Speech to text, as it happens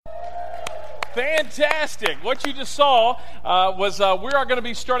Fantastic. What you just saw was we are going to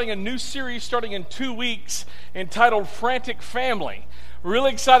be starting a new series starting in 2 weeks entitled Frantic Family.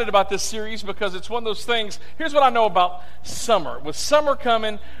 Really excited about this series because it's one of those things. Here's what I know about summer. With summer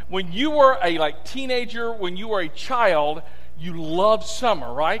coming, when you were a teenager, when you were a child, you loved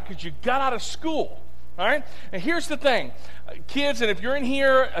summer, right? Because you got out of school, all right? And here's the thing. Kids, and if you're in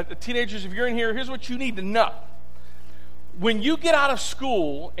here, teenagers, if you're in here, here's what you need to know. When you get out of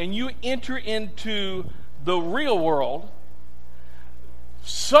school and you enter into the real world,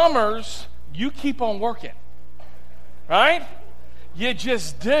 summers, you keep on working, right? You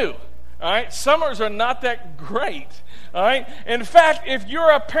just do, all right? Summers are not that great, all right? In fact, if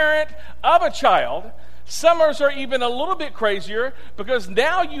you're a parent of a child, summers are even a little bit crazier because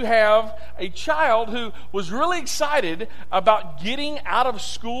now you have a child who was really excited about getting out of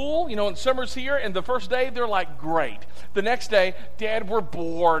school, and summer's here, and the first day they're like, great. The next day, Dad, we're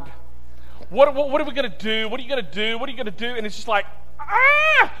bored. What are we going to do? What are you going to do? What are you going to do? And it's just like,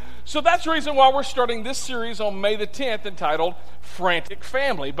 ah! So that's the reason why we're starting this series on May the 10th entitled Frantic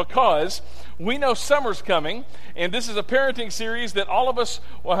Family, because we know summer's coming, and this is a parenting series that all of us,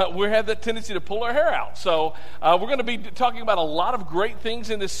 we have that tendency to pull our hair out. So we're going to be talking about a lot of great things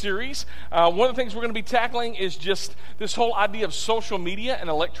in this series. One of the things we're going to be tackling is just this whole idea of social media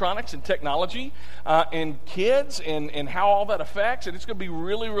and electronics and technology and kids and how all that affects, and it's going to be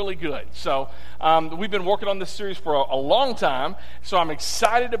really, really good. So we've been working on this series for a long time, so I'm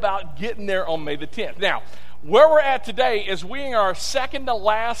excited about getting there on May the 10th. Now, where we're at today is we are our second to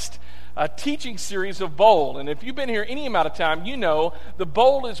last teaching series of Bold. And if you've been here any amount of time, you know the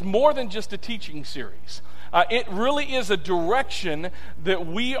Bold is more than just a teaching series. It really is a direction that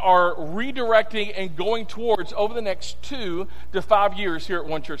we are redirecting and going towards over the next 2 to 5 years here at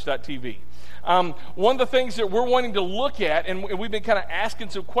onechurch.tv. One of the things that we're wanting to look at, and we've been kind of asking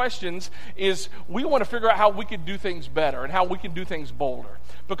some questions, is we want to figure out how we can do things better and how we can do things bolder.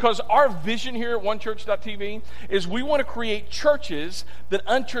 Because our vision here at onechurch.tv is we want to create churches that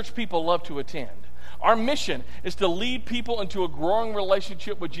unchurched people love to attend. Our mission is to lead people into a growing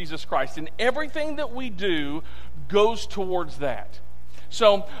relationship with Jesus Christ, and everything that we do goes towards that.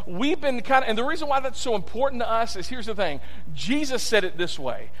 So we've been and the reason why that's so important to us is, here's the thing. Jesus said it this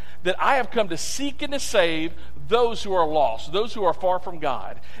way, that I have come to seek and to save those who are lost, those who are far from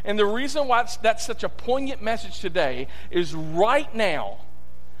God. And the reason why that's such a poignant message today is right now,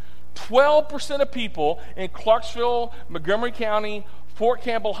 12% of people in Clarksville, Montgomery County, Fort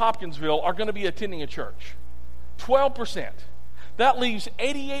Campbell, Hopkinsville are going to be attending a church. 12%. That leaves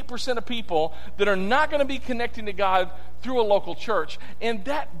 88% of people that are not going to be connecting to God through a local church. And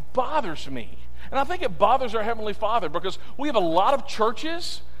that bothers me. And I think it bothers our Heavenly Father because we have a lot of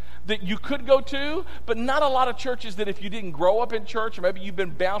churches that you could go to, but not a lot of churches that if you didn't grow up in church, or maybe you've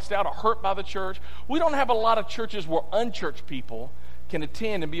been bounced out or hurt by the church, we don't have a lot of churches where unchurched people can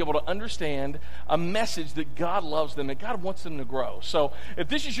attend and be able to understand a message that God loves them and God wants them to grow. So if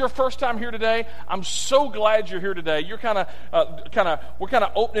this is your first time here today, I'm so glad you're here today. You're we're kind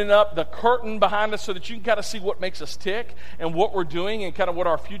of opening up the curtain behind us so that you can kind of see what makes us tick and what we're doing and kind of what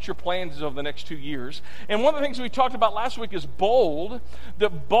our future plans is over the next 2 years. And one of the things we talked about last week is Bold.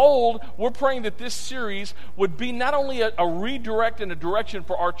 That Bold, we're praying that this series would be not only a redirect and a direction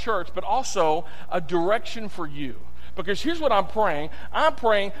for our church, but also a direction for you. Because here's what I'm praying. I'm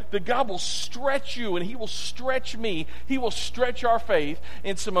praying that God will stretch you and He will stretch me. He will stretch our faith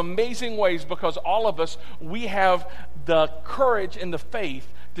in some amazing ways because all of us, we have the courage and the faith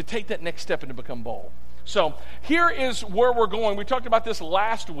to take that next step and to become bold. So here is where we're going. We talked about this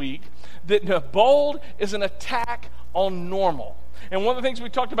last week, that bold is an attack on normal. And one of the things we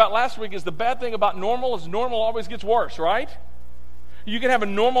talked about last week is the bad thing about normal is normal always gets worse, right? You can have a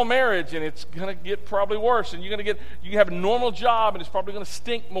normal marriage and it's going to get probably worse. And you can have a normal job and it's probably going to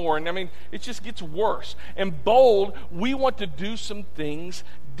stink more. And it just gets worse. And Bold, we want to do some things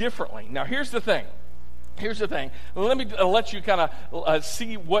differently. Now, here's the thing. Let me let you kind of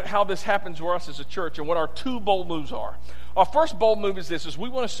see how this happens for us as a church and what our 2 bold moves are. Our first bold move is this, is we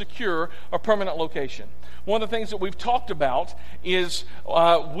want to secure a permanent location. One of the things that we've talked about is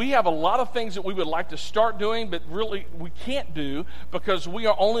we have a lot of things that we would like to start doing, but really we can't do because we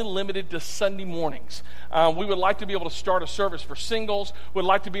are only limited to Sunday mornings. We would like to be able to start a service for singles. We'd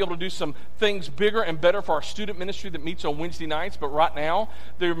like to be able to do some things bigger and better for our student ministry that meets on Wednesday nights, but right now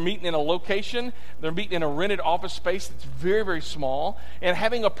they're meeting in a location. They're meeting in a rented office space that's very, very small, and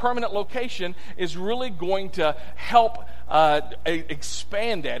having a permanent location is really going to help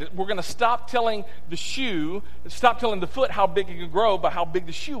expand that. We're going to stop telling the foot how big it can grow, but how big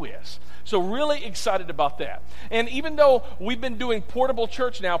the shoe is. So really excited about that. And even though we've been doing portable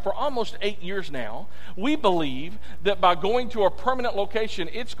church now for almost 8 years now, we believe that by going to a permanent location,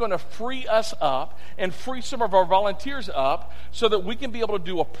 it's going to free us up and free some of our volunteers up so that we can be able to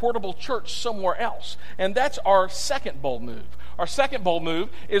do a portable church somewhere else. And that's our second bold move. Our second bold move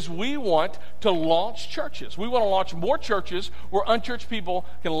is we want to launch churches. We want to launch more churches where unchurched people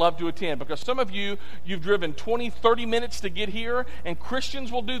can love to attend. Because some of you've driven 20, 30 minutes to get here, and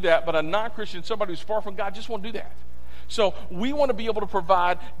Christians will do that, but a non-Christian, somebody who's far from God, just won't do that. So we want to be able to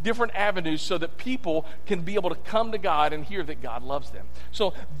provide different avenues so that people can be able to come to God and hear that God loves them.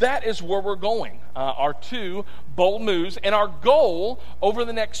 So that is where we're going, our two bold moves. And our goal over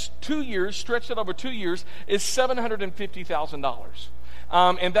the next 2 years, stretched out over 2 years, is $750,000.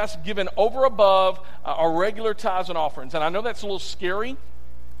 And that's given over above our regular tithes and offerings. And I know that's a little scary.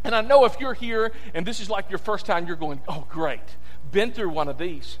 And I know if you're here and this is like your first time, you're going, oh, great. Been through one of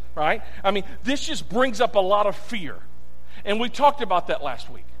these, right? I mean, this just brings up a lot of fear. And we talked about that last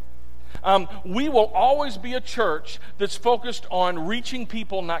week. We will always be a church that's focused on reaching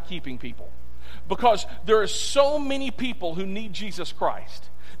people, not keeping people. Because there are so many people who need Jesus Christ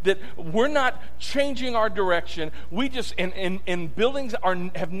that we're not changing our direction. We just, and buildings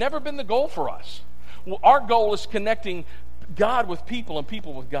have never been the goal for us. Well, our goal is connecting God with people and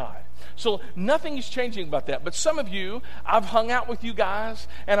people with God. So nothing is changing about that. But some of you, I've hung out with you guys,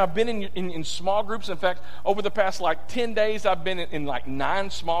 and I've been in small groups. In fact, over the past 10 days, I've been in 9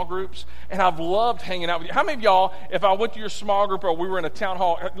 small groups, and I've loved hanging out with you. How many of y'all, if I went to your small group or we were in a town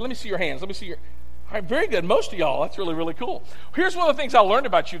hall, let me see your hands. Let me see your... All right, very good. Most of y'all. That's really, really cool. Here's one of the things I learned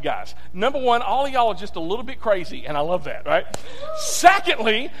about you guys. Number one, all of y'all are just a little bit crazy, and I love that, right?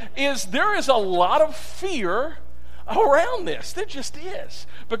 Secondly, there is a lot of fear around this. There just is.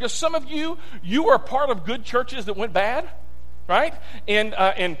 Because some of you are part of good churches that went bad, right? And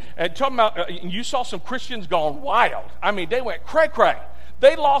talking about, you saw some Christians gone wild. I mean, they went cray-cray.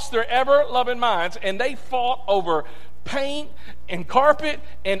 They lost their ever-loving minds, and they fought over paint and carpet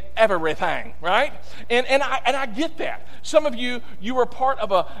and everything, right? And I get that. Some of you were part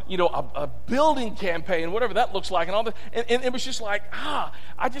of a building campaign, whatever that looks like, and all that. And it was just like,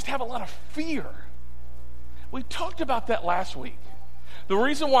 I just have a lot of fear. We talked about that last week. The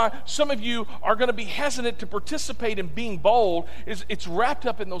reason why some of you are going to be hesitant to participate in being bold is it's wrapped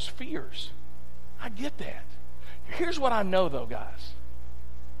up in those fears. I get that. Here's what I know, though, guys.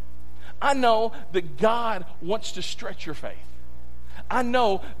 I know that God wants to stretch your faith. I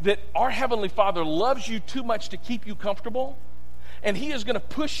know that our Heavenly Father loves you too much to keep you comfortable. And He is going to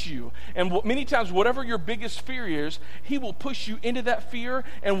push you. And many times, whatever your biggest fear is, He will push you into that fear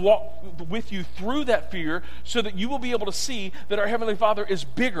and walk with you through that fear so that you will be able to see that our Heavenly Father is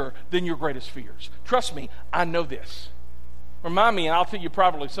bigger than your greatest fears. Trust me, I know this. Remind me, and I'll tell you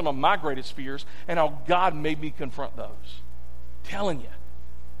privately some of my greatest fears and how God made me confront those. Telling you.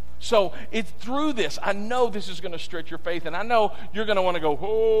 So it's through this. I know this is going to stretch your faith, and I know you're going to want to go,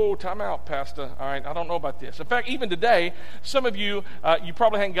 oh, time out, Pastor. All right, I don't know about this. In fact, even today, some of you, you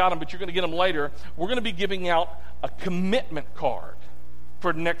probably haven't got them, but you're going to get them later. We're going to be giving out a commitment card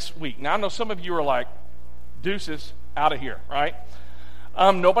for next week. Now, I know some of you are like, deuces, out of here, right?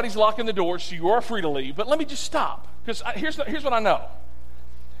 Nobody's locking the doors, so you are free to leave. But let me just stop, because here's what I know.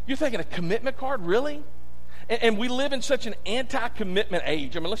 You're thinking, a commitment card? Really? And we live in such an anti-commitment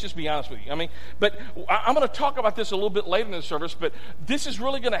age. I mean, let's just be honest with you. I mean, but I'm going to talk about this a little bit later in the service, but this is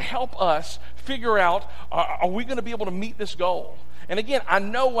really going to help us figure out, are we going to be able to meet this goal? And again, I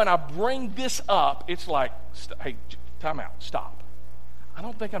know when I bring this up, it's like, hey, time out, stop. I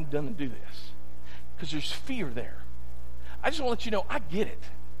don't think I'm done to do this because there's fear there. I just want to let you know, I get it.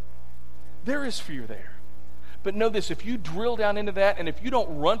 There is fear there. But know this, if you drill down into that and if you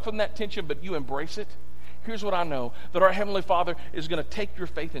don't run from that tension, but you embrace it, here's what I know, that our Heavenly Father is going to take your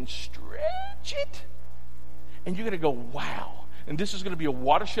faith and stretch it. And you're going to go, wow. And this is going to be a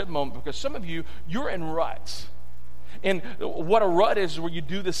watershed moment because some of you, you're in ruts. And what a rut is where you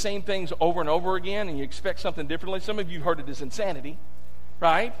do the same things over and over again and you expect something differently. Some of you heard it as insanity,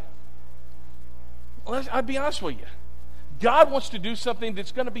 right? Well, I'll be honest with you. God wants to do something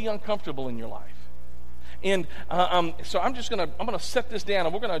that's going to be uncomfortable in your life. And so I'm going to set this down,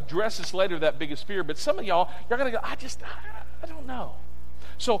 and we're going to address this later, that biggest fear. But some of y'all, you're going to go, I don't know.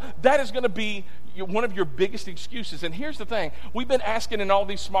 So that is going to be one of your biggest excuses. And here's the thing. We've been asking in all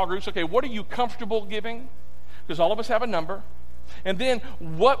these small groups, okay, what are you comfortable giving? Because all of us have a number. And then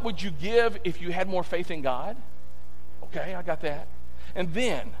what would you give if you had more faith in God? Okay, I got that. And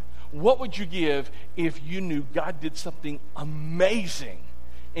then What would you give if you knew God did something amazing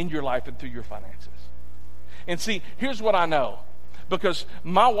in your life and through your finances? And see, here's what I know. Because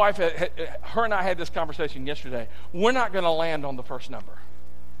my wife, her and I had this conversation yesterday. We're not going to land on the first number.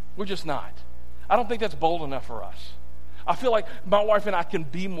 We're just not. I don't think that's bold enough for us. I feel like my wife and I can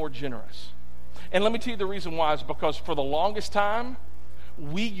be more generous. And let me tell you the reason why is because for the longest time,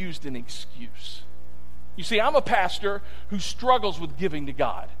 we used an excuse. You see, I'm a pastor who struggles with giving to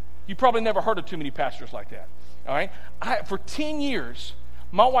God. You probably never heard of too many pastors like that. All right? For 10 years,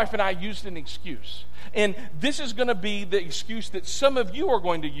 my wife and I used an excuse. And this is going to be the excuse that some of you are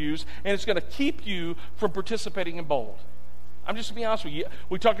going to use, and it's going to keep you from participating in Bold. I'm just going to be honest with you.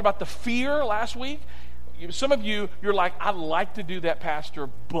 We talked about the fear last week. Some of you, you're like, I'd like to do that, Pastor,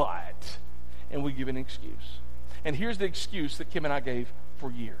 but... And we give an excuse. And here's the excuse that Kim and I gave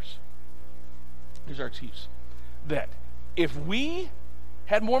for years. Here's our excuse. That if we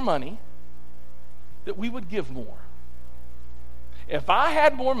had more money, that we would give more. If I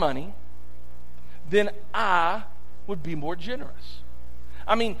had more money, then I would be more generous.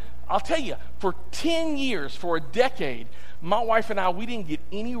 I mean, I'll tell you, for 10 years, for a decade, my wife and I, we didn't get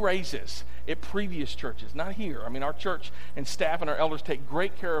any raises at previous churches. Not here. I mean, our church and staff and our elders take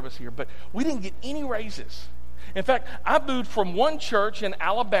great care of us here, but we didn't get any raises. In fact, I moved from one church in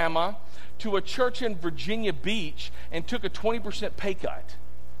Alabama to a church in Virginia Beach and took a 20% pay cut.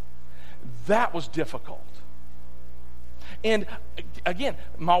 That was difficult. And again,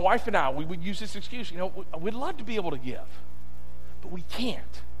 my wife and I, we would use this excuse, we'd love to be able to give, but we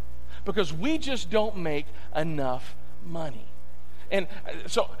can't because we just don't make enough money. And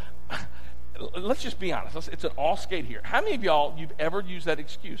so let's just be honest. It's an all skate here. How many of y'all, you've ever used that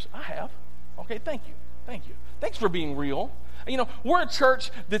excuse? I have. Okay, thank you. Thank you. Thanks for being real. We're a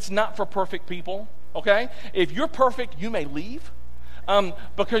church that's not for perfect people, okay? If you're perfect, you may leave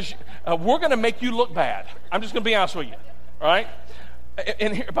because we're going to make you look bad. I'm just going to be honest with you, all right?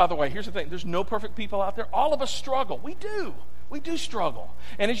 And here, by the way, here's the thing. There's no perfect people out there. All of us struggle. We do. We do struggle.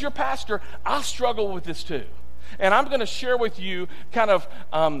 And as your pastor, I struggle with this too. And I'm going to share with you kind of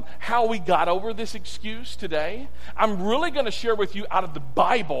how we got over this excuse today. I'm really going to share with you out of the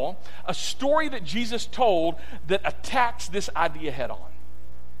Bible a story that Jesus told that attacks this idea head on.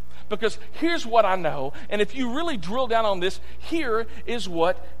 Because here's what I know, and if you really drill down on this, here is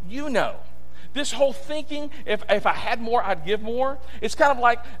what you know. This whole thinking, if I had more, I'd give more, it's kind of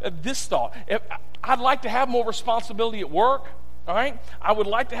like this thought. I'd like to have more responsibility at work. All right? I would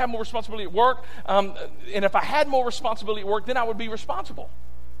like to have more responsibility at work. And if I had more responsibility at work, then I would be responsible.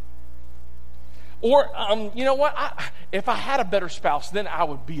 Or, you know what? If I had a better spouse, then I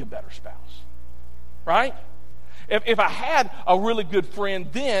would be a better spouse. Right? If I had a really good friend,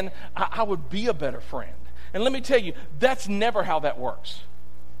 then I would be a better friend. And let me tell you, that's never how that works.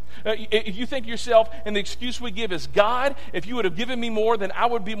 If you think yourself, and the excuse we give is, God, if you would have given me more, then I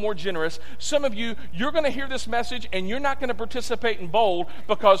would be more generous. Some of you, you're going to hear this message, and you're not going to participate in Bold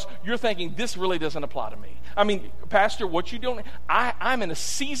because you're thinking, this really doesn't apply to me. I mean, Pastor, what you doing? I'm in a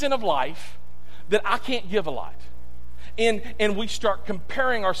season of life that I can't give a lot. And we start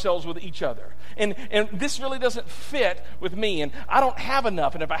comparing ourselves with each other. And this really doesn't fit with me, and I don't have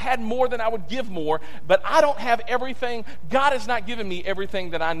enough, and if I had more, then I would give more, but I don't have everything. God has not given me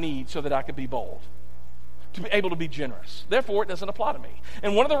everything that I need so that I could be bold, to be able to be generous. Therefore, it doesn't apply to me.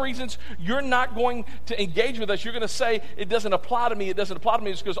 And one of the reasons you're not going to engage with us, you're going to say, it doesn't apply to me,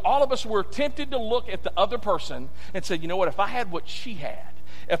 is because all of us were tempted to look at the other person and say, you know what, if I had what she had,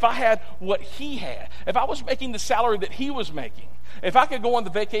 if I had what he had, if I was making the salary that he was making, if I could go on the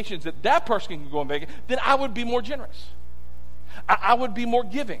vacations that person could go on vacation, then I would be more generous. I would be more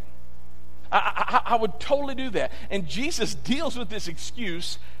giving. I would totally do that. And Jesus deals with this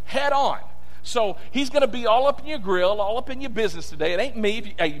excuse head on. So he's going to be all up in your grill, all up in your business today. It ain't me. If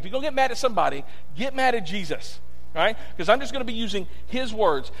you're going to get mad at somebody, get mad at Jesus. All right? Because I'm just going to be using his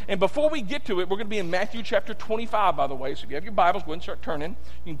words. And before we get to it, we're going to be in Matthew chapter 25, by the way. So if you have your Bibles, go ahead and start turning.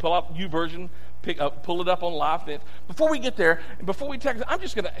 You can pull out YouVersion, pull it up on Live. Before we get there, and before we text, I'm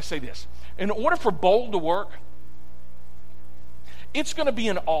just going to say this. In order for Bold to work, it's going to be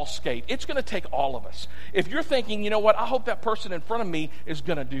an all skate. It's going to take all of us. If you're thinking, you know what, I hope that person in front of me is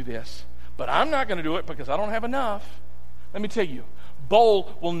going to do this, but I'm not going to do it because I don't have enough. Let me tell you,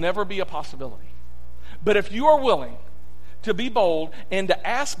 Bold will never be a possibility. But if you are willing to be bold and to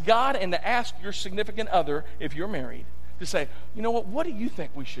ask God and to ask your significant other, if you're married, to say, you know what do you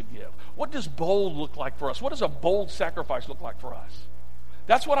think we should give? What does bold look like for us? What does a bold sacrifice look like for us?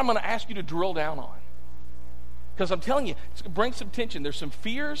 That's what I'm going to ask you to drill down on. Because I'm telling you, it's going to bring some tension. There's some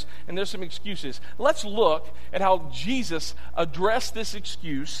fears and there's some excuses. Let's look at how Jesus addressed this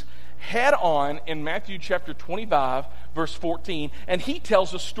excuse head on in Matthew chapter 25, verse 14. And he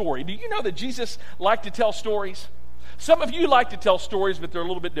tells a story. Do you know that Jesus liked to tell stories? Some of you like to tell stories, but they're a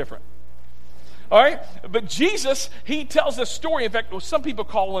little bit different. All right? But Jesus, he tells a story. In fact, some people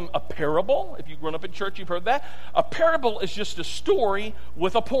call him a parable. If you've grown up in church, you've heard that. A parable is just a story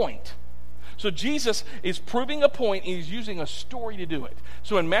with a point. So Jesus is proving a point, and he's using a story to do it.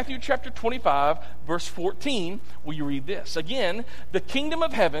 So in Matthew chapter 25, verse 14, we read this. Again, the kingdom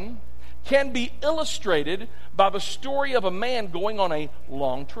of heaven can be illustrated by the story of a man going on a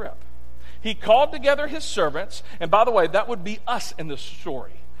long trip. He called together his servants, and by the way, that would be us in this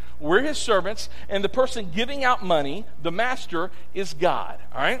story. We're his servants, and the person giving out money, the master, is God.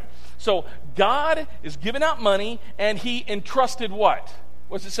 All right? So God is giving out money, and he entrusted what?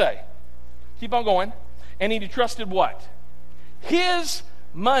 What's it say? Keep on going. And he entrusted what? His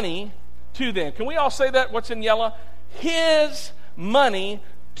money to them. Can we all say that? What's in yellow? His money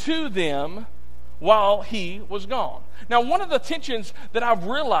to them while he was gone. Now, one of the tensions that I've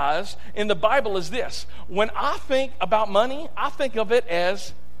realized in the Bible is this. When I think about money, I think of it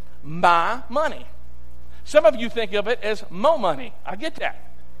as my money. Some of you think of it as mo money. I get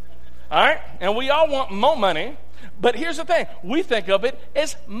that. All right? And we all want mo money. But here's the thing. We think of it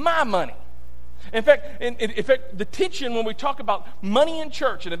as my money. In fact, the tension when we talk about money in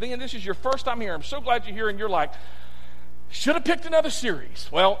church, and I think this is your first time here, I'm so glad you're here, and you're like, should have picked another series.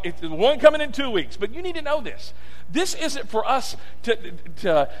 Well, it's one coming in 2 weeks, but you need to know this. This isn't for us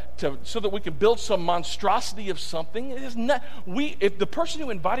to so that we can build some monstrosity of something. It is not. If the person who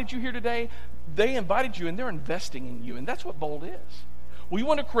invited you here today, they invited you, and they're investing in you, and that's what Bold is. We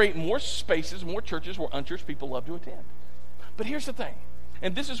want to create more spaces, more churches where unchurched people love to attend. But here's the thing.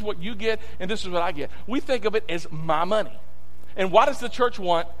 And this is what you get, and this is what I get. We think of it as my money. And why does the church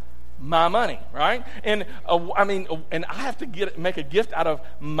want my money, right? And and I have to make a gift out of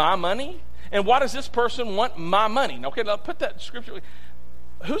my money. And why does this person want my money? Okay, now put that scripture.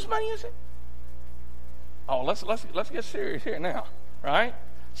 Whose money is it? Oh, let's get serious here now, right?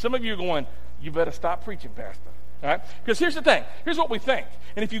 Some of you are going, you better stop preaching, Pastor. All right? Because here's the thing. Here's what we think.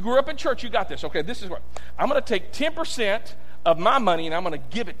 And if you grew up in church, you got this. Okay, this is what I'm going to take 10% of my money and I'm going to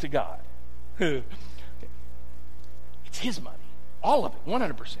give it to God. It's his money. All of it,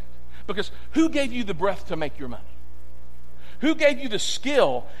 100%. Because who gave you the breath to make your money? Who gave you the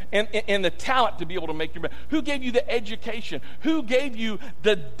skill and the talent to be able to make your money? Who gave you the education? Who gave you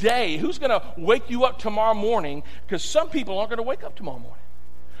the day? Who's going to wake you up tomorrow morning? Because some people aren't going to wake up tomorrow morning.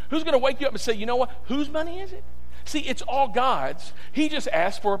 Who's going to wake you up and say, you know what? Whose money is it? See, it's all God's. He just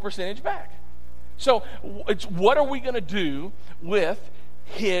asked for a percentage back. So it's what are we going to do with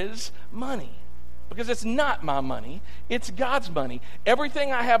his money? Because it's not my money, it's God's money.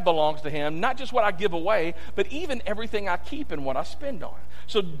 Everything I have belongs to him, not just what I give away, but even everything I keep and what I spend on.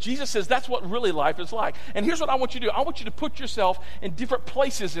 So Jesus says that's what really life is like. And here's what I want you to do. I want you to put yourself in different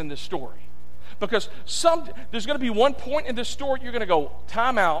places in this story. Because there's going to be one point in this story you're going to go,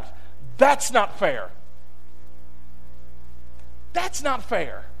 time out, that's not fair. That's not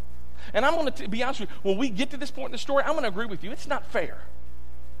fair. And I'm going to be honest with you, when we get to this point in the story, I'm going to agree with you. It's not fair.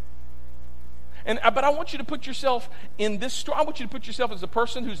 But I want you to put yourself in this story. I want you to put yourself as the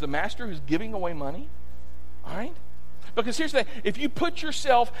person who's the master who's giving away money. All right? Because here's the thing. If you put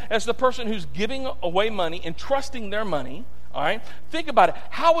yourself as the person who's giving away money and trusting their money, all right, think about it.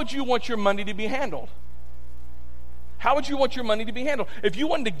 How would you want your money to be handled? How would you want your money to be handled? If you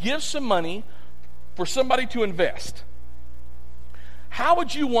wanted to give some money for somebody to invest, how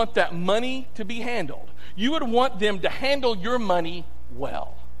would you want that money to be handled? You would want them to handle your money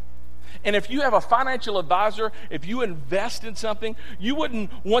well. And if you have a financial advisor, if you invest in something, you wouldn't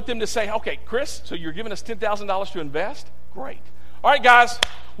want them to say, okay, Chris, so you're giving us $10,000 to invest? Great. All right, guys,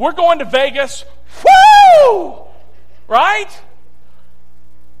 we're going to Vegas. Woo! Right?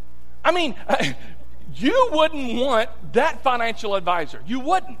 I mean, you wouldn't want that financial advisor. You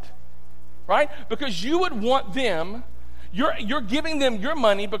wouldn't. Right? Because you would want them, you're giving them your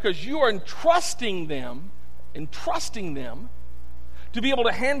money because you are entrusting them to be able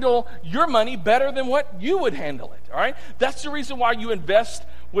to handle your money better than what you would handle it, all right? That's the reason why you invest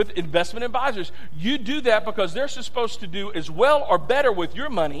with investment advisors. You do that because they're supposed to do as well or better with your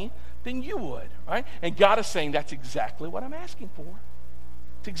money than you would, right? And God is saying that's exactly what I'm asking for.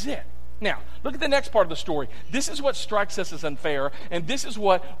 It's it. Now, look at the next part of the story. This is what strikes us as unfair, and this is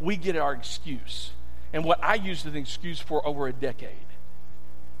what we get our excuse, and what I used as an excuse for over a decade.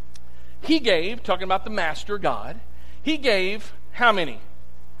 He gave, talking about the master, God, he gave how many?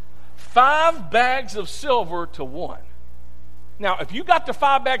 5 bags of silver to 1. Now, if you got the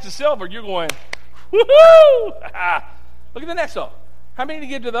 5 bags of silver, you're going, woohoo! Look at the next one. How many did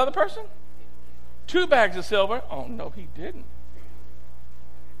he give to the other person? 2 bags of silver. Oh, no, he didn't.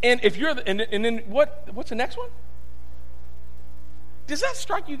 And if you're, and then what's the next one? Does that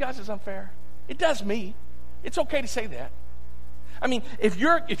strike you guys as unfair? It does me. It's okay to say that. I mean, if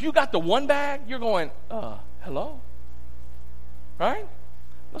you got the 1 bag, you're going, hello? Right?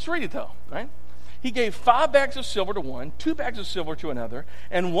 Let's read it though, right? He gave 5 bags of silver to one, 2 bags of silver to another,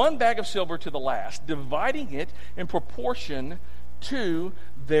 and 1 bag of silver to the last, dividing it in proportion to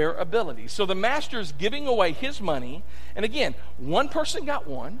their ability. So the master's giving away his money, and again, one person got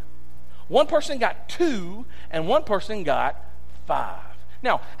 1 person got 2, and 1 person got 5.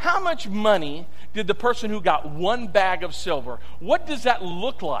 Now, how much money did the person who got 1 bag of silver, what does that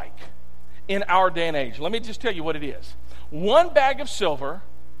look like in our day and age? Let me just tell you what it is. 1 bag of silver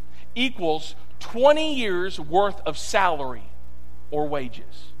equals 20 years worth of salary or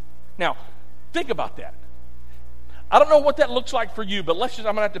wages. Now, think about that. I don't know what that looks like for you, but I'm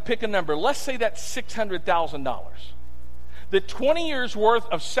going to have to pick a number. Let's say that's $600,000. The 20 years worth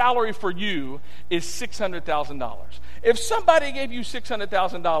of salary for you is $600,000. If somebody gave you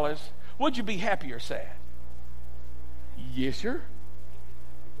 $600,000, would you be happy or sad? Yes, sir.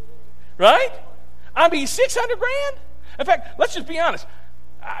 Right? I mean, 600 grand? In fact, let's just be honest.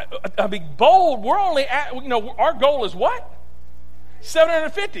 I mean, bold, we're only at, our goal is what?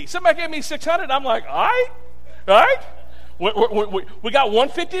 750. Somebody gave me 600, I'm like, all right? We got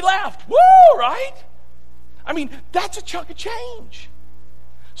 150 left. Woo, right? I mean, that's a chunk of change.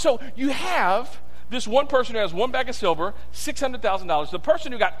 So you have this one person who has 1 bag of silver, $600,000. The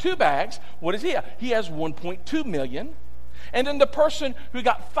person who got 2 bags, what is he? He has $1.2 million. And then the person who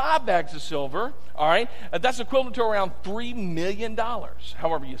got 5 bags of silver, all right, that's equivalent to around $3 million,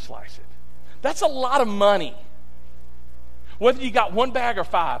 however you slice it. That's a lot of money. Whether you got 1 bag or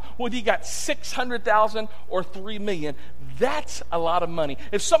 5, whether you got 600,000 or 3 million, that's a lot of money.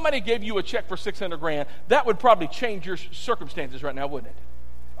 If somebody gave you a check for 600 grand, that would probably change your circumstances right now, wouldn't it?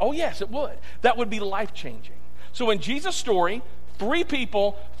 Oh, yes, it would. That would be life-changing. So in Jesus' story, 3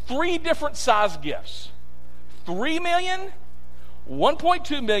 people, 3 different size gifts. 3 million,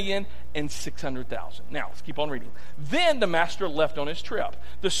 1.2 million, and 600,000. Now, let's keep on reading. Then the master left on his trip.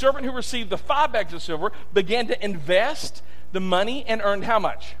 The servant who received the 5 bags of silver began to invest the money and earned how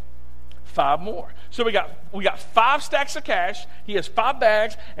much? 5 more. So we got 5 stacks of cash. He has 5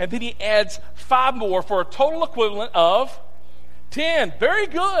 bags, and then he adds 5 more for a total equivalent of 10. Very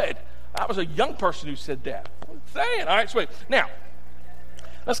good. That was a young person who said that. I'm saying. All right, sweet. Now,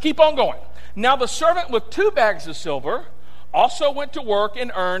 let's keep on going. Now the servant with 2 bags of silver also went to work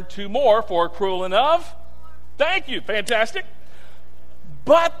and earned 2 more for equivalent of, thank you, fantastic.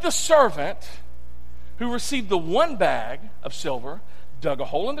 But the servant who received the 1 bag of silver dug a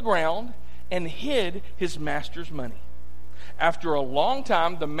hole in the ground and hid his master's money. After a long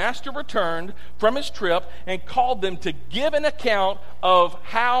time, the master returned from his trip and called them to give an account of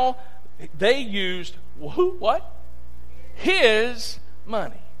how they used, what? His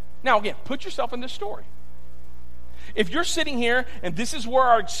money. Now again, put yourself in this story. If you're sitting here and this is where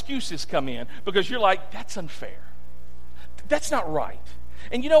our excuses come in, because you're like, that's unfair. That's not right.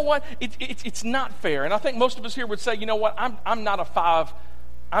 And you know what? It's not fair. And I think most of us here would say, you know what? I'm not a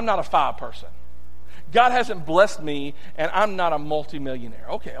 5 person. God hasn't blessed me, and I'm not a multimillionaire.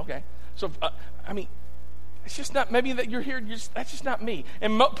 Okay. So, it's just not, maybe that you're here, that's just not me.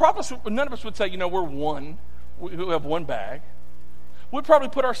 And probably none of us would say, we're 1, who have 1 bag. We'd probably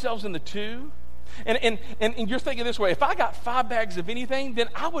put ourselves in the 2. And you're thinking this way, if I got 5 bags of anything, then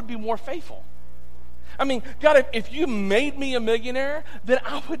I would be more faithful. I mean, God, if you made me a millionaire, then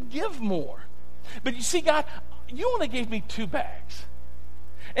I would give more. But you see, God, you only gave me 2 bags.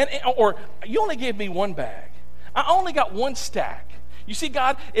 Or you only gave me 1 bag. I only got 1 stack. You see,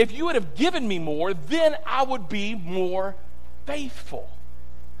 God, if you would have given me more, then I would be more faithful.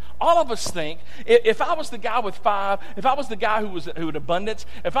 All of us think, if I was the guy with 5, if I was the guy who had abundance,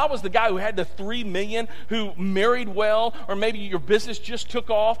 if I was the guy who had the 3 million, who married well, or maybe your business just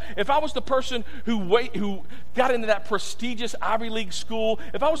took off, if I was the person who got into that prestigious Ivy League school,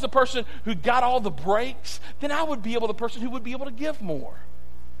 if I was the person who got all the breaks, then I would be the person who would be able to give more.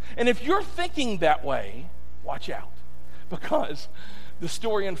 And if you're thinking that way, watch out, because the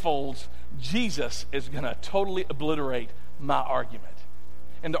story unfolds, Jesus is going to totally obliterate my argument.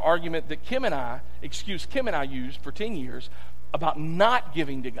 And the argument that Kim and I used for 10 years about not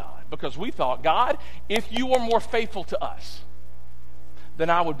giving to God, because we thought, God, if you were more faithful to us,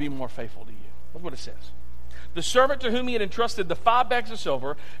 then I would be more faithful to you. Look what it says. The servant to whom he had entrusted the 5 bags of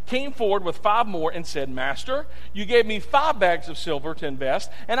silver came forward with 5 more and said, Master, you gave me 5 bags of silver to invest,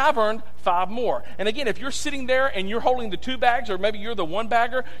 and I've earned 5 more. And again, if you're sitting there and you're holding the 2 bags, or maybe you're the 1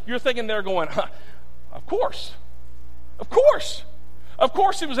 bagger, you're thinking they're going, of course. Of course. Of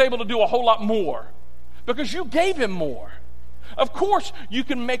course he was able to do a whole lot more because you gave him more. Of course you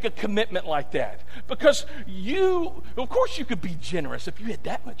can make a commitment like that because of course you could be generous if you had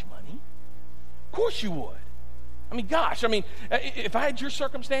that much money. Of course you would. I mean, gosh, if I had your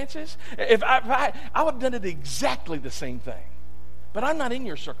circumstances, I would have done it exactly the same thing. But I'm not in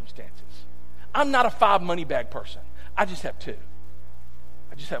your circumstances. I'm not a 5 money bag person. I just have 2.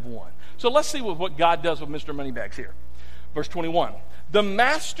 I just have 1. So let's see what God does with Mr. Moneybags here. Verse 21. The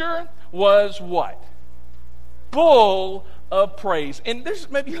master was what? Full of praise. And there's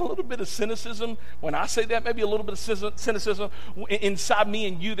maybe a little bit of cynicism when I say that, maybe a little bit of cynicism inside me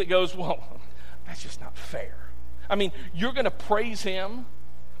and you that goes, well, that's just not fair. I mean, you're going to praise him,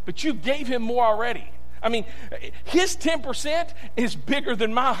 but you gave him more already. I mean, his 10% is bigger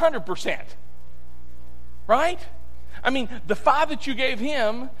than my 100%. Right? I mean, the 5 that you gave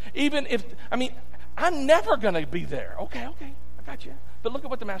him, I'm never going to be there. Okay, I got you. But look at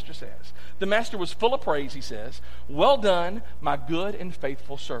what the master says. The master was full of praise, he says. Well done, my good and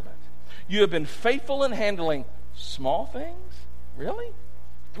faithful servant. You have been faithful in handling small things? Really?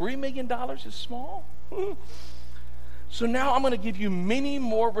 $3 million is small? So now I'm going to give you many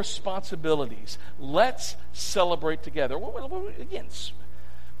more responsibilities. Let's celebrate together.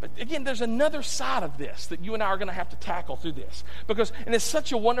 But again, there's another side of this that you and I are going to have to tackle through this. And it's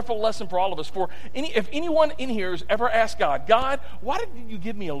such a wonderful lesson for all of us. If anyone in here has ever asked God, why didn't you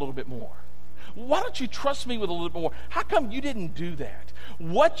give me a little bit more? Why don't you trust me with a little bit more? How come you didn't do that?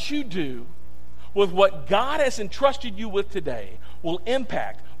 What you do with what God has entrusted you with today will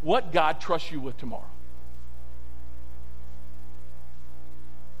impact what God trusts you with tomorrow.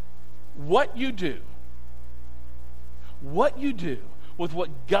 What you do with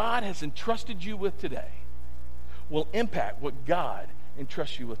what God has entrusted you with today will impact what God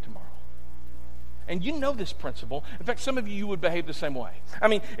entrusts you with tomorrow. And you know this principle. In fact, some of you would behave the same way. I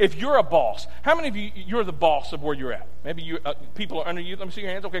mean, if you're a boss, how many of you're the boss of where you're at? Maybe people are under you. Let me see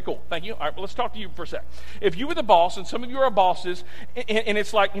your hands. Okay, cool. Thank you. All right, well, let's talk to you for a sec. If you were the boss, and some of you are bosses, and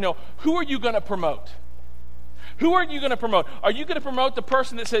it's like, who are you going to promote? Who are you going to promote? Are you going to promote the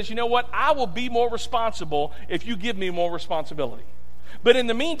person that says, you know what, I will be more responsible if you give me more responsibility? But in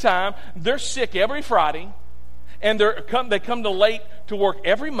the meantime, they're sick every Friday, and they come late to work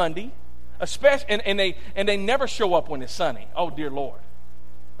every Monday, and they never show up when it's sunny. Oh, dear Lord.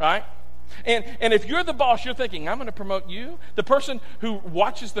 Right? And if you're the boss, you're thinking, I'm going to promote you. The person who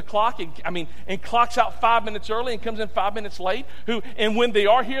watches the clock and clocks out 5 minutes early and comes in 5 minutes late, and when they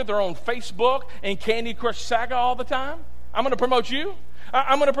are here, they're on Facebook and Candy Crush Saga all the time. I'm going to promote you.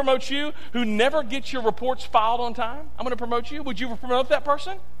 I'm going to promote you who never gets your reports filed on time. I'm going to promote you. Would you promote that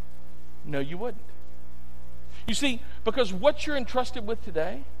person? No, you wouldn't. You see, because what you're entrusted with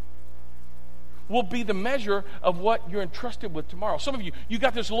today will be the measure of what you're entrusted with tomorrow. Some of you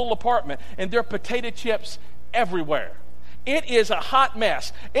got this little apartment, and there are potato chips everywhere. It is a hot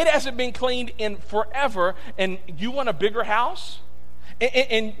mess. It hasn't been cleaned in forever, and you want a bigger house?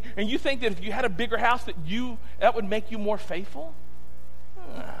 And you think that if you had a bigger house that would make you more faithful?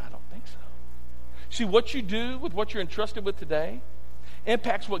 I don't think so. See, what you do with what you're entrusted with today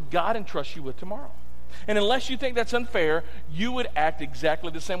impacts what God entrusts you with tomorrow. And unless you think that's unfair, you would act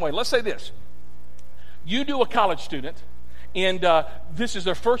exactly the same way. Let's say this. You do a college student, and this is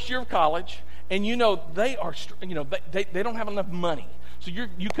their first year of college, and they don't have enough money. So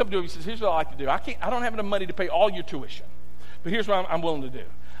you come to him and says, here's what I like to do. I don't have enough money to pay all your tuition, but here's what I'm willing to do.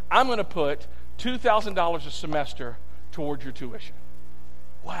 I'm going to put $2,000 a semester toward your tuition.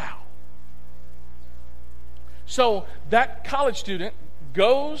 Wow. So that college student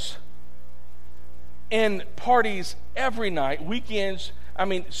goes and parties every night, weekends,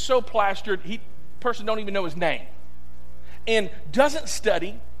 so plastered, person don't even know his name, and doesn't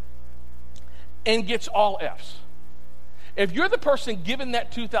study and gets all F's. If you're the person given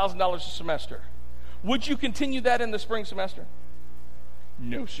that $2,000 a semester, would you continue that in the spring semester?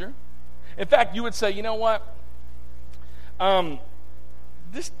 No, sir. In fact, you would say, you know what?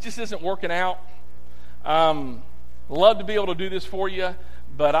 This just isn't working out. Love to be able to do this for you,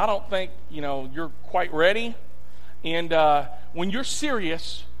 but I don't think, you're quite ready. And when you're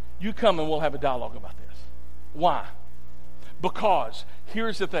serious, you come and we'll have a dialogue about this. Why? Because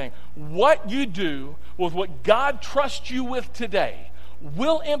here's the thing. What you do with what God trusts you with today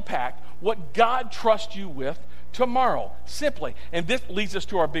will impact what God trusts you with tomorrow, simply. And this leads us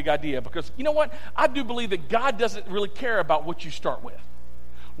to our big idea, because you know what? I do believe that God doesn't really care about what you start with.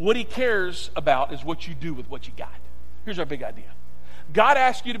 What he cares about is what you do with what you got. Here's our big idea. God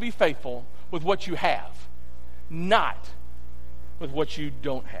asks you to be faithful with what you have, not with what you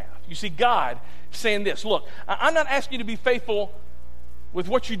don't have. You see, God is saying this, look, I'm not asking you to be faithful with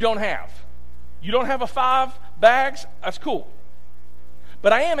what you don't have. You don't have 5 bags? That's cool.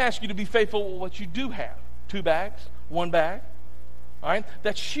 But I am asking you to be faithful with what you do have. 2 bags, 1 bag. All right?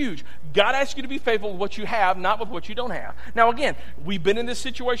 That's huge. God asks you to be faithful with what you have, not with what you don't have. Now, again, we've been in this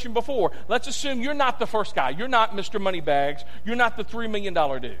situation before. Let's assume you're not the first guy. You're not Mr. Moneybags. You're not the $3 million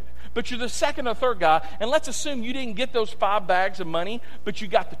dude. But you're the second or third guy, and let's assume you didn't get those 5 bags of money, but you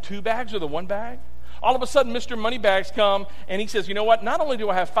got the 2 bags or the 1 bag. All of a sudden, Mr. Moneybags come, and he says, you know what? Not only do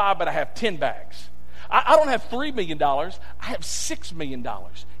I have 5, but I have 10 bags. I don't have $3 million. I have $6 million.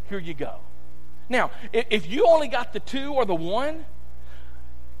 Here you go. Now, if you only got the 2 or the 1,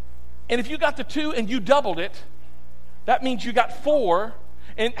 and if you got the 2 and you doubled it, that means you got 4.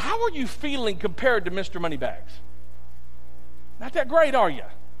 And how are you feeling compared to Mr. Moneybags? Not that great, are you?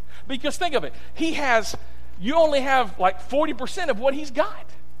 Because think of it. You only have like 40% of what he's got.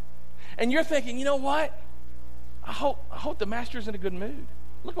 And you're thinking, you know what? I hope the master's in a good mood.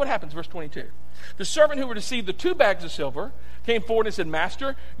 Look what happens, verse 22. The servant who received the 2 bags of silver came forward and said,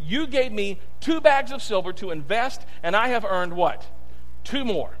 Master, you gave me 2 bags of silver to invest, and I have earned what? 2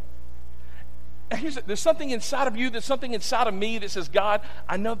 more. There's something inside of you, there's something inside of me that says, God,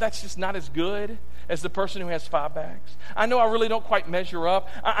 I know that's just not as good as the person who has 5 bags. I know I really don't quite measure up.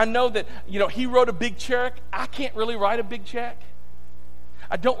 I know that, he wrote a big check. I can't really write a big check.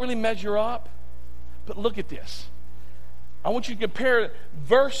 I don't really measure up. But look at this. I want you to compare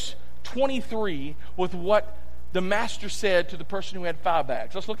verse 23 with what the master said to the person who had 5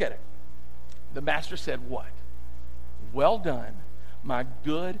 bags. Let's look at it. The master said what? Well done, my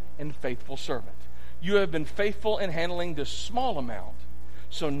good and faithful servant. You have been faithful in handling this small amount,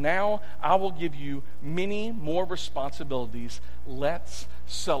 so now I will give you many more responsibilities. Let's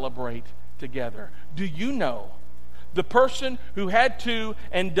celebrate together. Do you know the person who had 2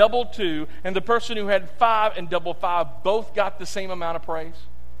 and double 2 and the person who had 5 and double 5 both got the same amount of praise?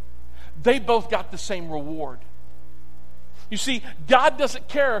 They both got the same reward. You see, God doesn't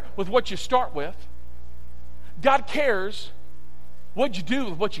care with what you start with. God cares what you do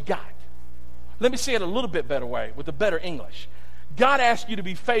with what you got. Let me say it a little bit better way, with a better English. God asks you to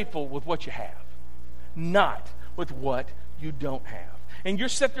be faithful with what you have, not with what you don't have. And you're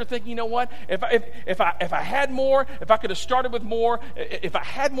sitting there thinking, you know what? If I had more, if I could have started with more, if I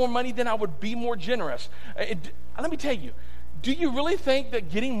had more money, then I would be more generous. Let me tell you, do you really think that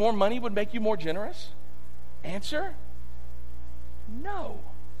getting more money would make you more generous? Answer, no.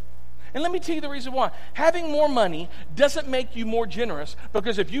 And let me tell you the reason why. Having more money doesn't make you more generous,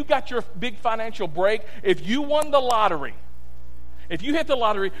 because if you got your big financial break, if you won the lottery, if you hit the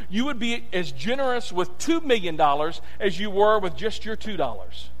lottery, you would be as generous with $2 million as you were with just your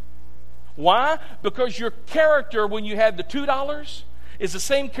 $2. Why? Because your character when you had the $2 is the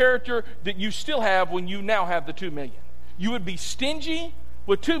same character that you still have when you now have the $2 million. You would be stingy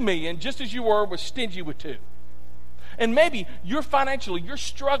with $2 million just as you were with stingy with 2. And maybe you're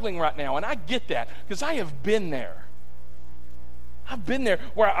struggling right now, and I get that because I have been there. I've been there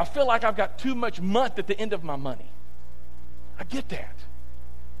where I feel like I've got too much month at the end of my money. I get that.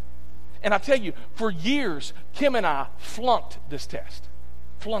 And I tell you, for years, Kim and I flunked this test.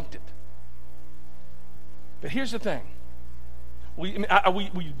 Flunked it. But here's the thing. We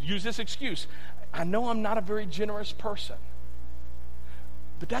use this excuse. I know I'm not a very generous person,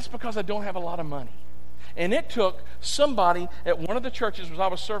 but that's because I don't have a lot of money. And it took somebody at one of the churches I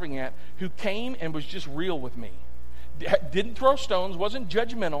was serving at who came and was just real with me. Didn't throw stones, wasn't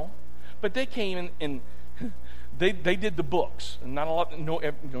judgmental, but they came and they did the books. And not a lot.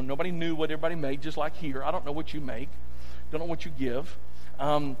 Nobody knew what everybody made, just like here. I don't know what you make, don't know what you give.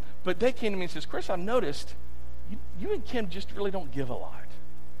 But they came to me and says, Chris, I've noticed you and Kim just really don't give a lot.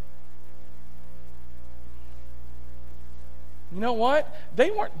 You know what?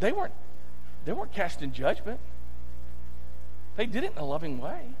 They weren't casting judgment. They did it in a loving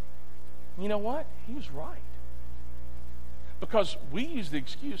way. You know what? He was right. Because we use the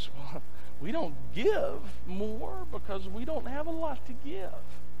excuse, well, we don't give more because we don't have a lot to give.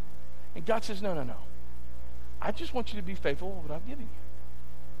 And God says, no. I just want you to be faithful with what I've given you.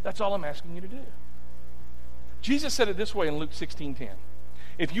 That's all I'm asking you to do. Jesus said it this way in Luke 16:10.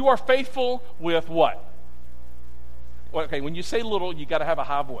 If you are faithful with what? Okay, when you say little, you got to have a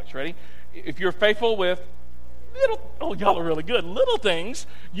high voice. Ready? If you're faithful with little, oh, y'all are really good, little things,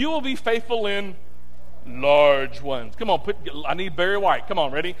 you will be faithful in large ones. Come on, I need Barry White. Come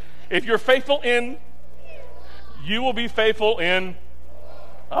on, ready? If you're faithful in, you will be faithful in.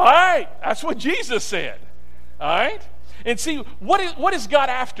 All right, that's what Jesus said. All right? And see, what is God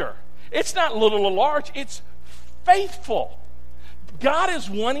after? It's not little or large, it's faithful. God is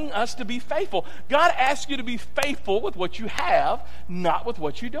wanting us to be faithful. God asks you to be faithful with what you have, not with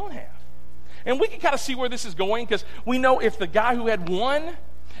what you don't have. And we can kind of see where this is going, because we know if the guy who had one,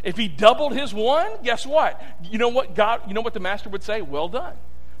 if he doubled his one, guess what? You know what the master would say? Well done,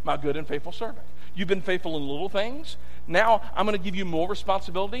 my good and faithful servant. You've been faithful in little things. Now I'm going to give you more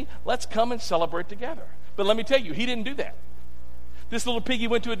responsibility. Let's come and celebrate together. But let me tell you, he didn't do that. This little piggy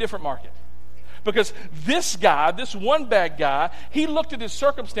went to a different market. Because this guy, this one bag guy, he looked at his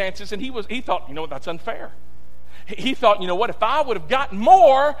circumstances and he thought, you know what, that's unfair. He thought, you know what, if I would have gotten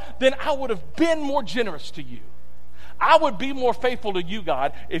more, then I would have been more generous to you. I would be more faithful to you,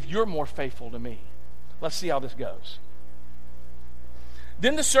 God, if you're more faithful to me. Let's see how this goes.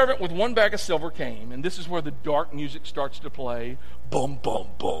 Then the servant with one bag of silver came, and this is where the dark music starts to play. Boom, boom,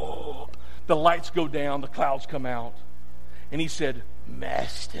 boom. The lights go down, the clouds come out. And he said,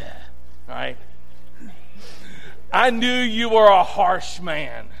 Master, all right, I knew you were a harsh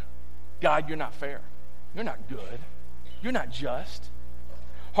man. God, you're not fair. You're not good. You're not just.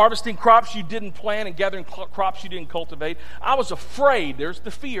 Harvesting crops you didn't plant and gathering crops you didn't cultivate. I was afraid. There's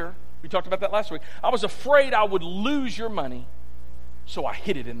the fear. We talked about that last week. I was afraid I would lose your money, so I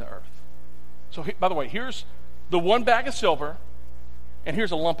hid it in the earth. So, by the way, here's the one bag of silver, and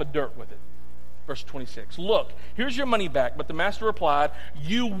here's a lump of dirt with it. Verse 26. Look, here's your money back. But the master replied,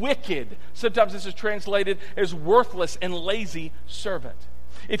 you wicked. Sometimes this is translated as worthless and lazy servant.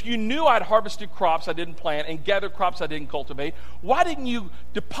 If you knew I'd harvested crops I didn't plant and gathered crops I didn't cultivate, why didn't you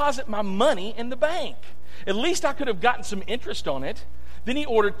deposit my money in the bank? At least I could have gotten some interest on it. Then he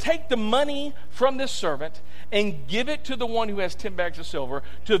ordered, take the money from this servant and give it to the one who has 10 bags of silver.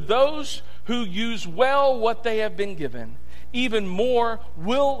 To those who use well what they have been given, even more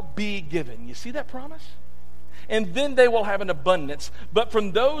will be given. You see that promise? And then they will have an abundance. But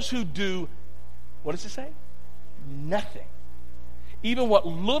from those who do, what does it say? Nothing. Even what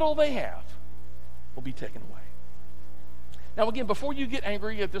little they have will be taken away. Now again, before you get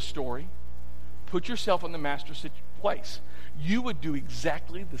angry at this story, put yourself in the master's place. You would do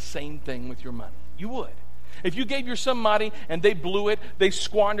exactly the same thing with your money. You would. If you gave your son money and they blew it, they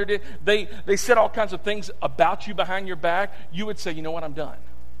squandered it, they said all kinds of things about you behind your back, you would say, you know what, I'm done.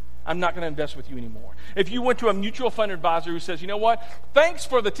 I'm not going to invest with you anymore. If you went to a mutual fund advisor who says, you know what, thanks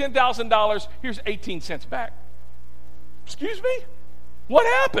for the $10,000, here's 18 cents back. Excuse me? What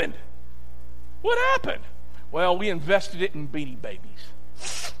happened? What happened? Well, we invested it in Beanie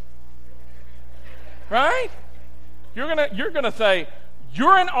Babies. Right? You're gonna say,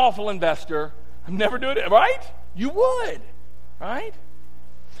 you're an awful investor. I'm never doing it, right? You would, right?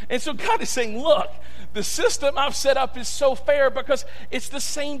 And so God is saying, look, the system I've set up is so fair because it's the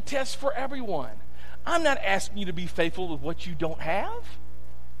same test for everyone. I'm not asking you to be faithful with what you don't have.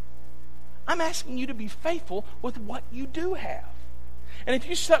 I'm asking you to be faithful with what you do have. And if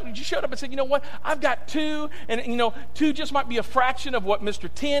you showed up and said, you know what, I've got two, and you know, two just might be a fraction of what Mr.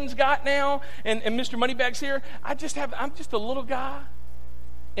 10's got now, and Mr. Moneybags here, I'm just a little guy,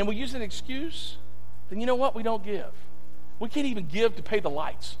 and we use an excuse, then you know what, we don't give. We can't even give to pay the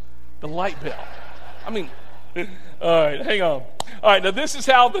lights, the light bill. I mean, all right, hang on. All right, now this is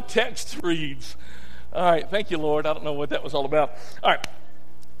how the text reads. All right, thank you, Lord. I don't know what that was all about. All right,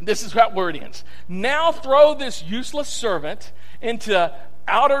 this is how word ends. Now throw this useless servant into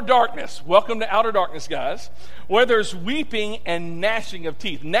outer darkness. Welcome to outer darkness, guys, where there's weeping and gnashing of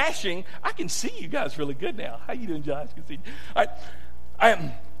teeth. Gnashing, I can see you guys really good now. How you doing, Josh? Good to see you. All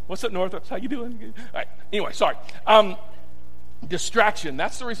right, what's up, Northrop? How you doing? All right, anyway, sorry. Distraction.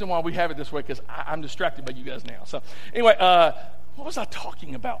 That's the reason why we have it this way, because I'm distracted by you guys now. So anyway, what was I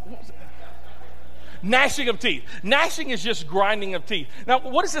talking about? What was it? Gnashing of teeth. Gnashing is just grinding of teeth. Now,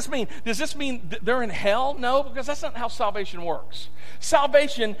 what does this mean? Does this mean they're in hell? No, because that's not how salvation works.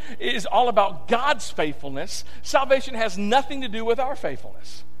 Salvation is all about God's faithfulness. Salvation has nothing to do with our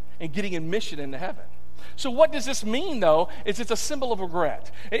faithfulness and getting admission into heaven. So what does this mean, though, is it's a symbol of regret.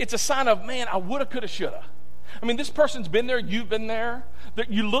 It's a sign of, man, I woulda, coulda, shoulda. I mean, this person's been there, you've been there.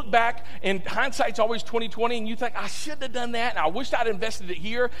 You look back, and hindsight's always 20/20, and you think, I should have done that, and I wish I'd invested it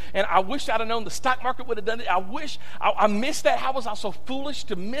here, and I wish I'd have known the stock market would have done it. I wish I missed that. How was I so foolish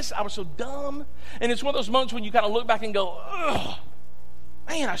to miss? I was so dumb. And it's one of those moments when you kind of look back and go, ugh,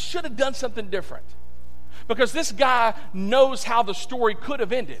 man, I should have done something different. Because this guy knows how the story could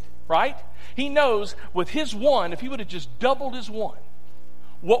have ended, right? He knows with his one, if he would have just doubled his one,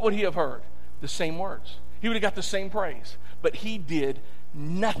 what would he have heard? the same words. He would have got the same praise. But he did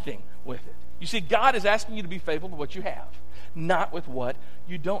nothing with it. You see, God is asking you to be faithful to what you have, not with what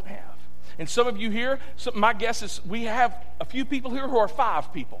you don't have. And some of you here, my guess is we have a few people here who are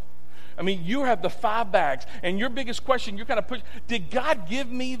 5 people. I mean, you have the 5 bags, and your biggest question, you're kind of push, did God give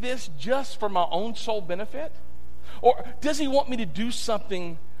me this just for my own soul benefit? Or does he want me to do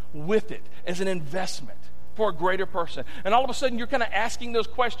something with it as an investment for a greater person? And all of a sudden, you're kind of asking those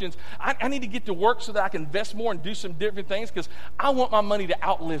questions. I need to get to work so that I can invest more and do some different things because I want my money to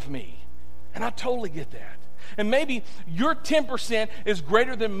outlive me. And I totally get that. And maybe your 10% is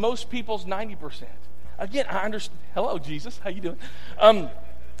greater than most people's 90%. Again, I understand. Hello, Jesus. How you doing? I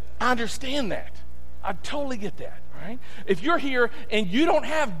understand that. I totally get that, right? If you're here and you don't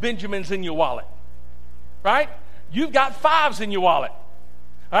have Benjamins in your wallet, right? You've got 5s in your wallet,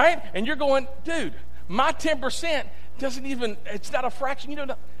 right? And you're going, dude, my 10% doesn't even, it's not a fraction. You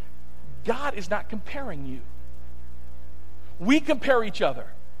know, God is not comparing you. We compare each other.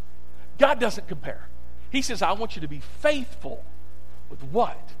 God doesn't compare. He says, I want you to be faithful with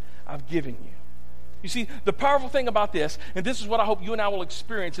what I've given you. You see, the powerful thing about this, and this is what I hope you and I will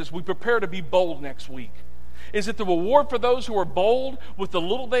experience as we prepare to be bold next week, is that the reward for those who are bold with the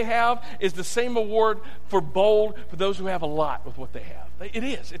little they have is the same reward for bold for those who have a lot with what they have. It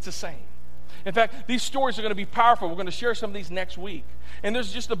is. It's the same. In fact, these stories are going to be powerful. We're going to share some of these next week. And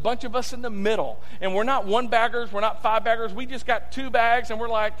there's just a bunch of us in the middle. And we're not 1-baggers. We're not 5-baggers. We just got 2 bags, and we're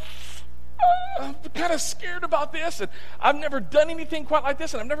like, I'm kind of scared about this, and I've never done anything quite like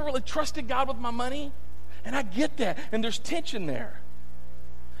this, and I've never really trusted God with my money, and I get that, and there's tension there.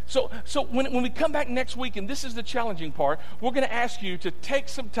 So when we come back next week, and this is the challenging part, we're going to ask you to take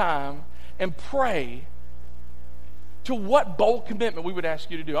some time and pray to what bold commitment we would ask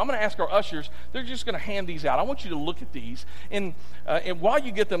you to do. I'm going to ask our ushers, they're just going to hand these out. I want you to look at these, and while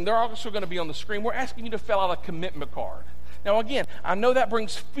you get them, they're also going to be on the screen. We're asking you to fill out a commitment card. Now, again, I know that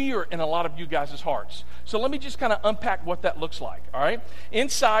brings fear in a lot of you guys' hearts. So let me just kind of unpack what that looks like, all right?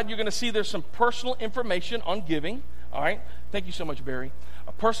 Inside, you're going to see there's some personal information on giving, all right? Thank you so much, Barry.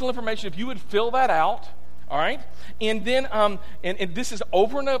 Personal information, if you would fill that out, all right? And then, and this is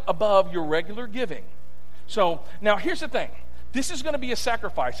over and above your regular giving. So, now here's the thing. This is going to be a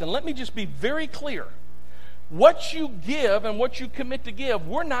sacrifice, and let me just be very clear. What you give and what you commit to give,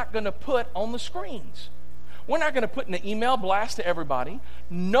 we're not going to put on the screens. We're not going to put in an email blast to everybody.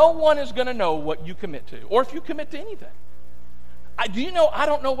 No one is going to know what you commit to, or if you commit to anything. Do you know I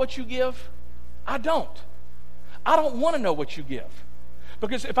don't know what you give? I don't. I don't want to know what you give.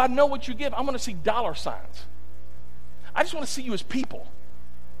 Because if I know what you give, I'm going to see dollar signs. I just want to see you as people.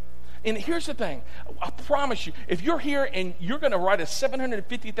 And here's the thing. I promise you, if you're here and you're going to write a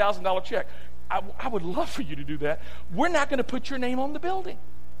 $750,000 check, I would love for you to do that. We're not going to put your name on the building.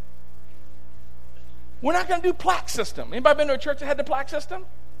 We're not going to do plaque system. Anybody been to a church that had the plaque system?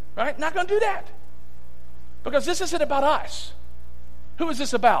 Right? Not going to do that. Because this isn't about us. Who is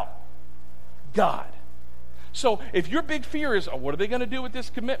this about? God. So if your big fear is, what are they going to do with this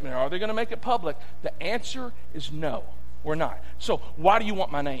commitment? Are they going to make it public? The answer is no, we're not. So why do you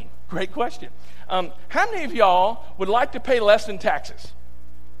want my name? Great question. How many of y'all would like to pay less in taxes?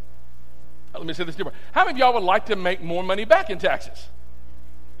 Let me say this different. How many of y'all would like to make more money back in taxes?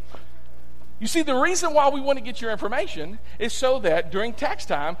 You see, the reason why we want to get your information is so that during tax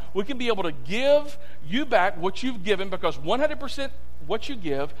time, we can be able to give you back what you've given, because 100% what you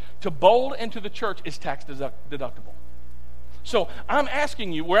give to Bold and to the church is tax deductible. So we're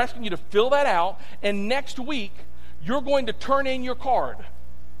asking you to fill that out, and next week, you're going to turn in your card.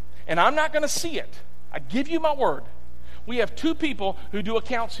 And I'm not going to see it. I give you my word. We have 2 people who do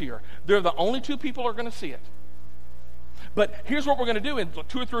accounts here. They're the only 2 people who are going to see it. But here's what we're going to do. In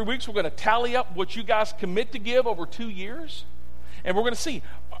 2 or 3 weeks, we're going to tally up what you guys commit to give over 2 years. And we're going to see,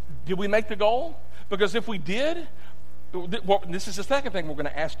 did we make the goal? Because if we did, this is the second thing we're going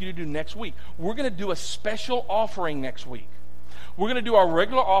to ask you to do next week. We're going to do a special offering next week. We're going to do our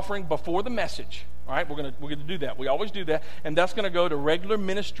regular offering before the message. All right, we're going to do that. We always do that. And that's going to go to regular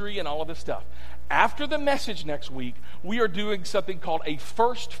ministry and all of this stuff. After the message next week, we are doing something called a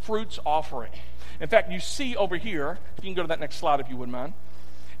first fruits offering. In fact, you see over here, if you can go to that next slide if you wouldn't mind,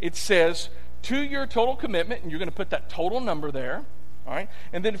 it says 2-year total commitment, and you're going to put that total number there, all right?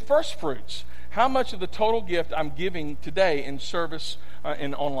 And then first fruits, how much of the total gift I'm giving today in service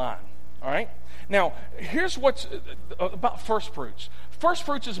and online, all right? Now, here's what's about first fruits. First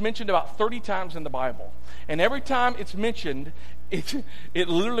fruits is mentioned about 30 times in the Bible, and every time it's mentioned, it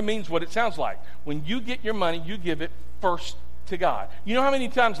literally means what it sounds like. When you get your money, you give it first to God. You know how many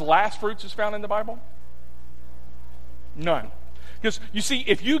times last fruits is found in the Bible? None. Because you see,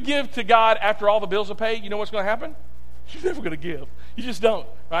 if you give to God after all the bills are paid, you know what's going to happen? You're never going to give. You just don't,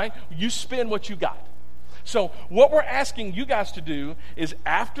 right? You spend what you got. So what we're asking you guys to do is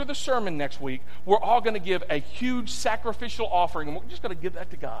after the sermon next week, we're all going to give a huge sacrificial offering, and we're just going to give that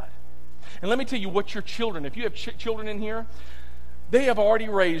to God. And let me tell you what your children, if you have children in here, they have already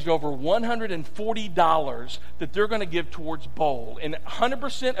raised over $140 that they're going to give towards Bold. And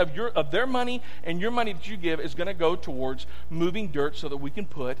 100% of their money and your money that you give is going to go towards moving dirt so that we can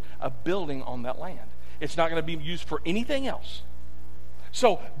put a building on that land. It's not going to be used for anything else.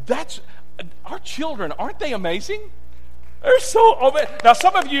 So that's, our children, aren't they amazing? They're so, now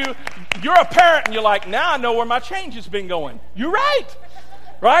some of you, you're a parent and you're like, now I know where my change has been going. You're right.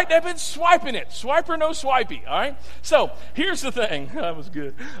 Right? They've been swiping it. Swipe or no swipey. All right? So, here's the thing. That was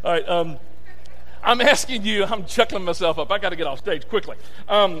good. All right. I'm asking you, I'm chuckling myself up. I got to get off stage quickly.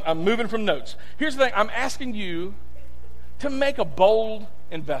 I'm moving from notes. Here's the thing. I'm asking you to make a bold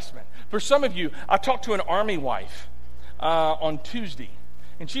investment. For some of you, I talked to an Army wife on Tuesday.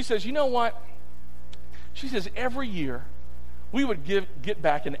 And she says, you know what? She says, every year, we would get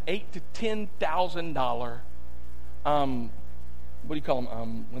back an $8,000 to $10,000 what do you call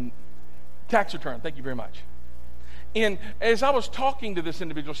them? When tax return. Thank you very much. And as I was talking to this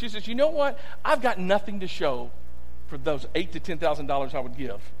individual, she says, you know what? I've got nothing to show for those $8,000 to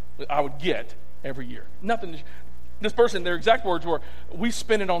 $10,000 I would get every year. Nothing. This person, their exact words were, we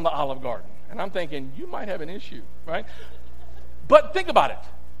spend it on the Olive Garden. And I'm thinking, you might have an issue, right? But think about it.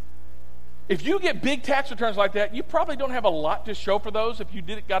 If you get big tax returns like that, you probably don't have a lot to show for those. If you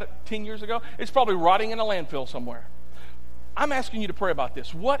got it 10 years ago, it's probably rotting in a landfill somewhere. I'm asking you to pray about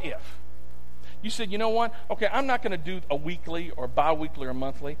this. What if you said, you know what? Okay, I'm not going to do a weekly or bi-weekly or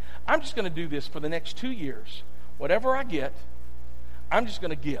monthly. I'm just going to do this for the next 2 years. Whatever I get, I'm just going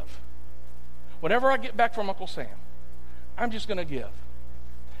to give. Whatever I get back from Uncle Sam, I'm just going to give.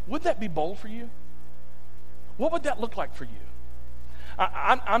 Would that be bold for you? What would that look like for you?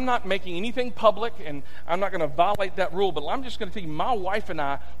 I'm not making anything public, and I'm not going to violate that rule, but I'm just going to tell you, my wife and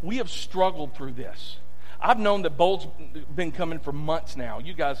I, we have struggled through this. I've known that Bold's been coming for months now.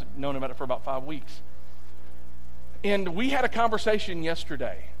 You guys have known about it for about 5 weeks. And we had a conversation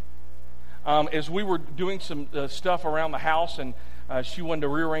yesterday as we were doing some stuff around the house, and she wanted to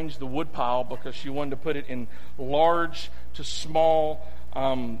rearrange the wood pile because she wanted to put it in large to small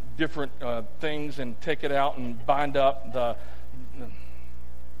different things and take it out and bind up the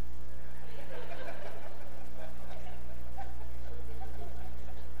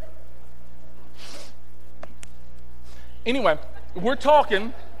Anyway, we're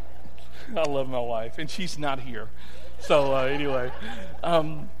talking. I love my wife, and she's not here. So anyway,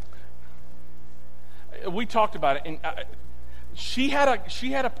 we talked about it, and she had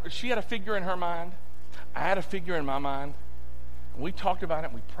a figure in her mind. I had a figure in my mind. And we talked about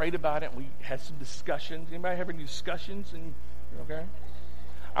it. We prayed about it. And we had some discussions. Anybody have any discussions? Okay.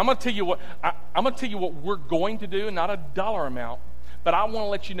 I'm going to tell you what we're going to do, not a dollar amount, but I want to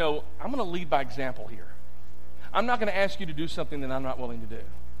let you know I'm going to lead by example here. I'm not going to ask you to do something that I'm not willing to do.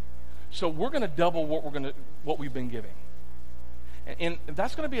 So we're going to double what we've been giving. And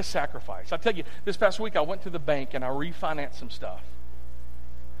that's going to be a sacrifice. I tell you, this past week I went to the bank and I refinanced some stuff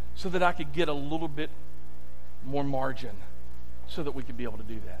so that I could get a little bit more margin so that we could be able to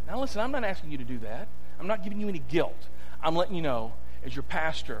do that. Now listen, I'm not asking you to do that. I'm not giving you any guilt. I'm letting you know, as your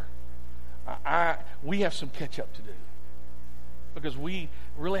pastor, we have some catch up to do because we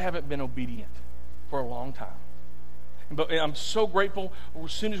really haven't been obedient for a long time. But I'm so grateful.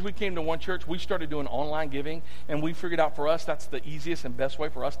 As soon as we came to One Church, we started doing online giving, and we figured out for us that's the easiest and best way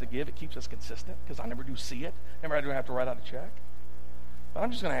for us to give. It keeps us consistent because I never do see it. Never do have to write out a check. But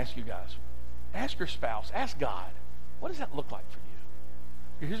I'm just going to ask you guys. Ask your spouse. Ask God. What does that look like for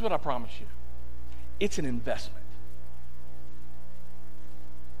you? Here's what I promise you. It's an investment.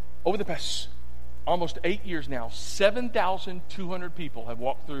 Over the past almost 8 years now, 7,200 people have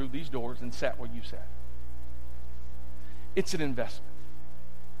walked through these doors and sat where you sat. It's an investment.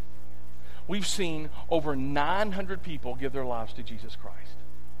 We've seen over 900 people give their lives to Jesus Christ.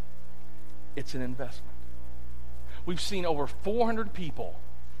 It's an investment. We've seen over 400 people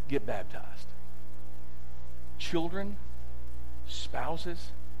get baptized. Children, spouses.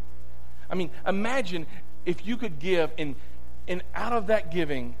 I mean, imagine if you could give, and out of that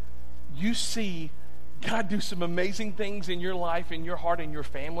giving, you see God do some amazing things in your life, in your heart, in your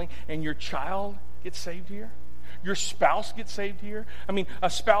family, and your child gets saved here. Your spouse gets saved here. I mean, a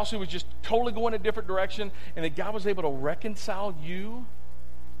spouse who was just totally going a different direction, and that God was able to reconcile you.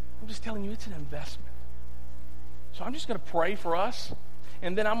 I'm just telling you, it's an investment. So I'm just going to pray for us,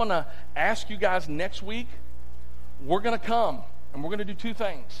 and then I'm going to ask you guys next week, we're going to come. And we're going to do two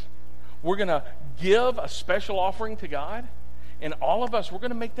things. We're going to give a special offering to God, and all of us, we're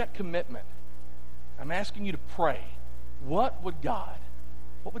going to make that commitment. I'm asking you to pray. What would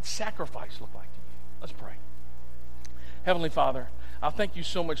sacrifice look like to you? Let's pray. Heavenly Father, I thank you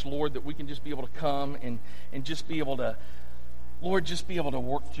so much, Lord, that we can just be able to come and just be able to, Lord, just be able to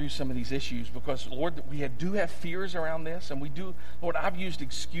work through some of these issues because, Lord, we do have fears around this, and we do, Lord, I've used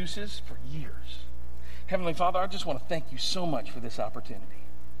excuses for years. Heavenly Father, I just want to thank you so much for this opportunity.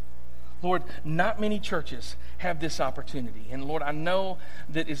 Lord, not many churches have this opportunity. And Lord, I know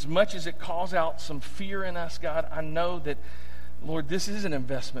that as much as it calls out some fear in us, God, I know that, Lord, this is an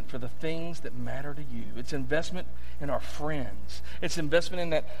investment for the things that matter to you. It's investment in our friends. It's investment in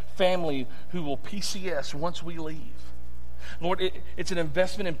that family who will PCS once we leave. Lord, it's an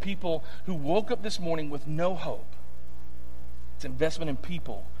investment in people who woke up this morning with no hope. It's investment in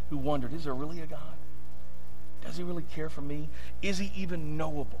people who wondered, is there really a God? Does he really care for me? Is he even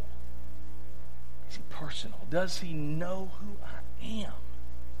knowable? Is he personal? Does he know who I am?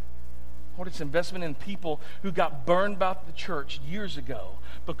 Lord, it's investment in people who got burned by the church years ago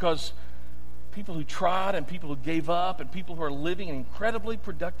because people who tried and people who gave up and people who are living an incredibly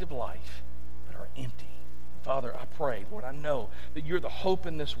productive life but are empty. Father, I pray, Lord, I know that you're the hope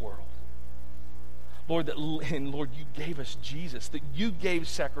in this world. Lord, Lord, you gave us Jesus, that you gave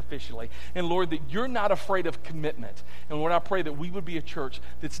sacrificially. And Lord, that you're not afraid of commitment. And Lord, I pray that we would be a church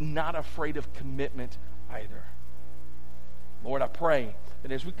that's not afraid of commitment either. Lord, I pray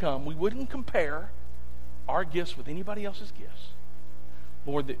that as we come, we wouldn't compare our gifts with anybody else's gifts.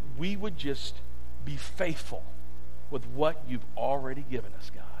 Lord, that we would just be faithful with what you've already given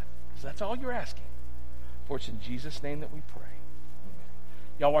us, God. Because that's all you're asking. For it's in Jesus' name that we pray.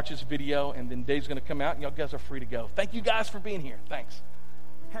 Y'all watch this video, and then Dave's going to come out, and y'all guys are free to go. Thank you guys for being here. Thanks.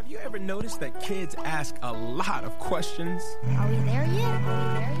 Have you ever noticed that kids ask a lot of questions? Are we there yet?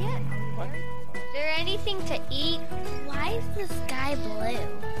 Are we there yet? What? Is there anything to eat? Why is the sky blue?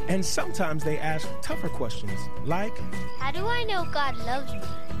 And sometimes they ask tougher questions, like, How do I know God loves me?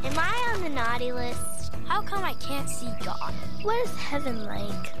 Am I on the naughty list? How come I can't see God? What is heaven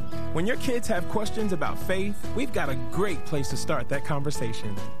like? when your kids have questions about faith, we've got a great place to start that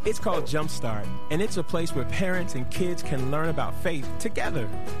conversation. It's called Jumpstart, and it's a place where parents and kids can learn about faith together.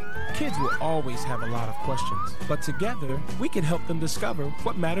 Kids will always have a lot of questions, but together, we can help them discover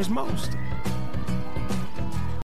what matters most.